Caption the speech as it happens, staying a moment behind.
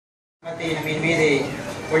மீது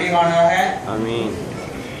பொழிவானாக.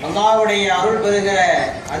 அல்லாஹ்வுடைய அருள் பெறுகிற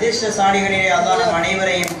அதிர்ஷ்டசாலிகளிலே அல்லாஹ் நம்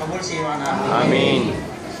அனைவரையும் கபூல் செய்வானாக.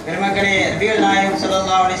 பெருமக்களே, நபிகள் நாயகம்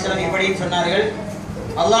ஸல்லல்லாஹு அலைஹி வஸல்லம் இப்படியும் சொன்னார்கள்,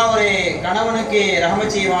 அல்லாஹ் ஒரு கணவனுக்கு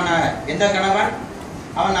ரஹ்மத் செய்வானாக. எந்த கணவன்?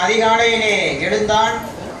 அவன் அதிகாலையிலே எழுந்தான்,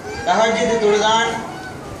 தஹஜ்ஜுத் தொழுதான்,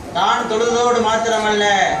 தான் தொழுதோடு மாத்திரமல்ல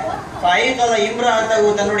ஃபைகத இம்ராஅத்தஹு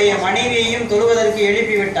தன்னுடைய மனைவியையும் தொழுவதற்கு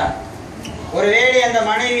எழுப்பி விட்டான். ஒருவேளை அந்த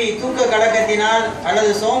மனைவி தூக்க கலக்கத்தினால் அல்லது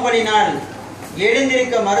சோம்பலினால்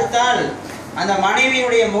எழுந்திருக்க மறுத்தால் அந்த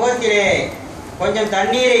மனைவியினுடைய முகத்திலே கொஞ்சம்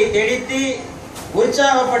தண்ணீரை தெளித்து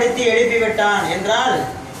உற்சாகப்படுத்தி எழுப்பிவிட்டான் என்றால்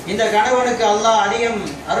இந்த கணவனுக்கு அல்லாஹ் அதிகம்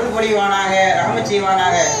அருள் பொழிவானாக, ரஹ்மத்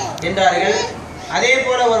செய்வானாக என்றார்கள். அதே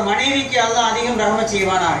போல ஒரு மனைவிக்கு அல்லாஹ் அதிகம் ரஹ்மத்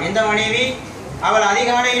செய்வானாக. எந்த மனைவி? அவள்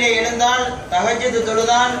அதிகாலையிலே எழுந்தால், தஹஜ்ஜுத்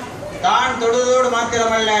தொழுதான், தான் தொழுதோடு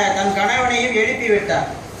மாத்திரமல்ல தன் கணவனையும் எழுப்பி விட்டார்.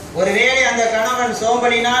 ஒருவேளை அந்த கணவன்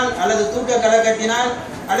சோம்பலினால் அல்லது தூக்க கலக்கத்தினால்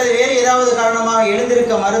அல்லது வேறு ஏதாவது காரணமாக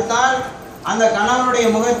எழுந்திருக்க மறுத்தால் அந்த கணவனுடைய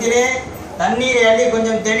முகத்திலே தண்ணீரை அள்ளி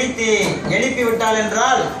கொஞ்சம் தெளித்து எழுப்பி விட்டாள்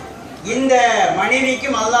என்றால் இந்த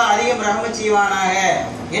மனைவிக்கும் அல்லாஹ் அதிகம் ரஹ்மத் செய்வானாக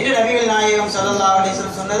என்று நபிகள் நாயகம் ஸல்லல்லாஹு அலைஹி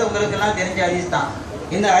வஸல்லம் சொன்னது உங்களுக்கு எல்லாம் தெரிஞ்ச ஹதீஸ் தான்.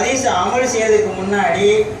 இந்த ஹதீஸை அமல் செய்யறதுக்கு முன்னாடி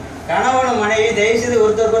கணவனும் மனைவி தயவு செய்து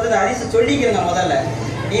ஒருத்தருக்கு ஹதீஸை சொல்லிக்கிறங்க. முதல்ல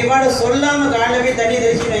நீ பாடு சொல்லாம காலையில் போய் தண்ணி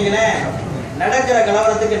தெளிச்சுன்னு வைங்களேன், நடக்கிற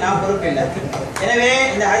கலவரத்துக்கு நான் பொறுப்பு இல்லை. எனவே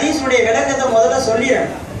இந்த ஹதீஸுடைய விளக்கத்தை முதல்ல சொல்லிடுறேன்.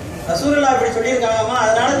 ரசூலுல்லாஹ் இப்படி சொல்லியிருக்காங்கம்மா,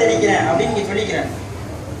 அதனால தெளிக்கிறேன் அப்படின்னு நீங்க சொல்லிக்கிறேன்.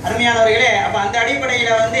 அருமையானவர்களே, அப்ப அந்த அடிப்படையில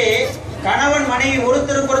கணவன் மனைவி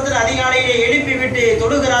ஒருத்தருக்கு அதிகாலையிலே எழுப்பி விட்டு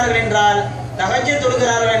தொழுகிறார்கள் என்றால், தஹஜ்ஜுத்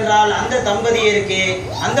தொழுகிறார்கள் என்றால் அந்த தம்பதியருக்கு,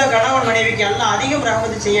 அந்த கணவன் மனைவிக்கு அல்லாஹ் அதிகம்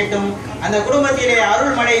ரஹ்மத் செய்யட்டும், அந்த குடும்பத்திலே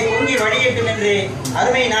அருள் மழை பொங்கி வழியட்டும் என்று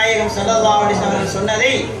அருமை நாயகம் ஸல்லல்லாஹு அலைஹி வஸல்லம்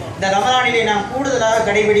சொன்னதை இந்த ரமலானிலே நாம் கூடுதலாக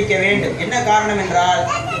கடைபிடிக்க வேண்டும். என்ன காரணம்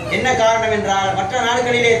என்றால் மற்ற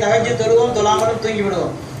நாட்களிலே தஹஜ்ஜுத் தொழுவோம், தொழாமலும் தூங்கி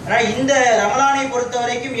விடுவோம். ஆனால் இந்த ரமலானை பொறுத்த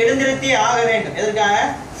வரைக்கும் எழுந்திருத்தே ஆக வேண்டும். எதற்காக?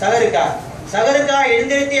 சகருக்காக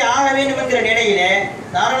எழுந்திருத்தே ஆக வேண்டும் என்கிற நிலையிலே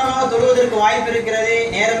தாராளமாக தொழுவதற்கு வாய்ப்பு இருக்கிறது,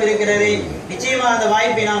 நேரம் இருக்கிறது. நிச்சயமாக அந்த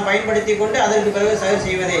வாய்ப்பை நாம் பயன்படுத்தி கொண்டு அதற்கு பிறகு சகர்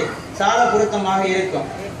செய்வது சால பொருத்தமாக இருக்கும்.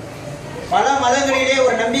 பல மதங்களிலே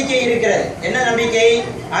ஒரு நம்பிக்கை இருக்கிறது. என்ன நம்பிக்கை?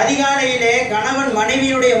 அதிகாலையிலே கணவன்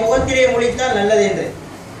மனைவியுடைய முகத்திலே முழித்தால் நல்லது என்று.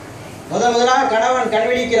 முதலாக கணவன் கண்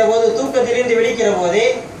விழிக்கிற போது, தூக்கத்திலிருந்து விழிக்கிற போது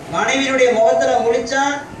மனைவியுடைய முகத்துல முழிச்சா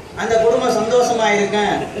அந்த குடும்பம் சந்தோஷமா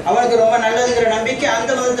இருக்கும், அவனுக்கு ரொம்ப நல்லதுங்கிற நம்பிக்கை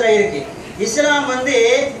அந்த மதத்துல இருக்கு. இஸ்லாம்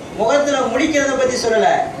முகத்துல முழிக்கிறத பத்தி சொல்லல,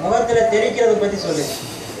 முகத்துல தெரிக்கிறத பத்தி சொல்லு.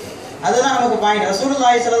 அதுதான் நமக்கு பாயிண்ட்.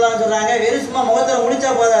 ரசூலுல்லாஹி ஸல்லல்லாஹு அலைஹி சொல்றாங்க, வெறும் சும்மா முகத்துல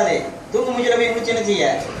முழிச்சா போதாது, தூக்கு மூஞ்சில போய் முழிச்சு என்ன செய்ய?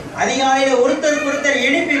 அதிகாலையில ஒருத்தர்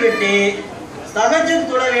எழுப்பி விட்டு தஹஜ்ஜுத்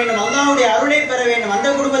தொழ வேண்டும், அல்லாஹ்வுடைய அருளை பெற வேண்டும், அந்த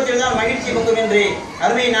குடும்பத்தில் தான் மகிழ்ச்சி பொங்கும் என்று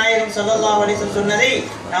அருமை நாயகம் ஸல்லல்லாஹு அலைஹி வஸல்லம் சொன்னதை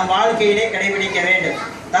நாம் வாழ்க்கையிலே கடைபிடிக்க வேண்டும்.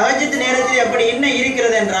 தஹஜ்ஜுத் நேரத்தில் அப்படி என்ன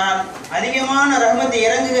இருக்கிறது என்றால் அதிகமான ரஹ்மத்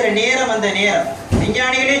இறங்குகிற நேரம். அந்த நேரம்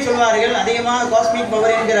விஞ்ஞானிகளே சொல்வார்கள், அதிகமாக காஸ்மிக்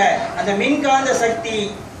பவர் என்கிற அந்த மின்காந்த சக்தி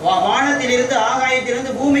வானத்திலிருந்து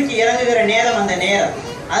ஆகாயத்திலிருந்து பூமிக்கு இறங்குகிற நேரம் அந்த நேரம்.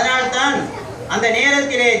 அதனால்தான் அந்த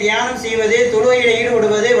நேரத்திலே தியானம் செய்வது, தொழுகையில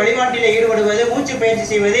ஈடுபடுவது, வழிபாட்டிலே ஈடுபடுவது, மூச்சு பயிற்சி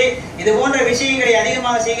செய்வது, இது போன்ற விஷயங்களை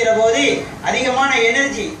அதிகமாக செய்கிற போது அதிகமான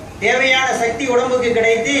எனர்ஜி, தேவையான சக்தி உடம்புக்கு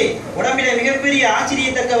கிடைத்து உடம்பில மிகப்பெரிய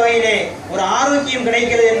ஆச்சரியத்தக்க வகையிலே ஒரு ஆரோக்கியம்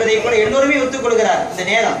கிடைக்கிறது என்பதை கூட எல்லோருமே ஒத்துக்கொள்கிறார். இந்த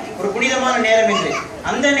நேரம் ஒரு புனிதமான நேரம் என்று.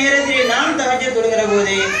 அந்த நேரத்திலே நாம் தஹஜ்ஜுத் தொழுகிற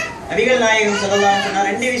போது நபிகள் நாயகம் ஸல்லல்லாஹு அலைஹி வஸல்லம்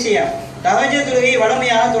ரெண்டு விஷயம். தஹஜ்ஜுத் தொழுகையை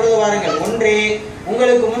வளமையாக தொழுது வாருங்கள். ஒன்று,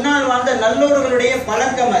 உங்களுக்கு முன்னால் வாழ்ந்த நல்லோர்களுடைய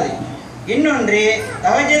பழக்கம் அது. இன்னொன்று,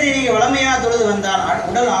 தஹஜ்ஜுதை நீங்க வளமையாக தொழுது வந்தால்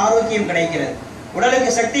உடல் ஆரோக்கியம் கிடைக்கிறது, உடலுக்கு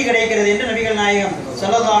சக்தி கிடைக்கிறது என்று நபிகள் நாயகம்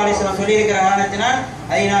ஸல்லல்லாஹு அலைஹி வஸல்லம் சொல்லியிருக்கிற காரணத்தினால்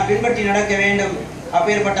அதை நாம் பின்பற்றி நடக்க வேண்டும்.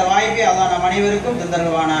 அப்பேற்பட்ட வாய்ப்பை அல்லாஹ் நம் அனைவருக்கும்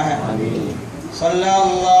தந்தருள்வானாக.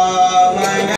 ஸல்லல்லாஹு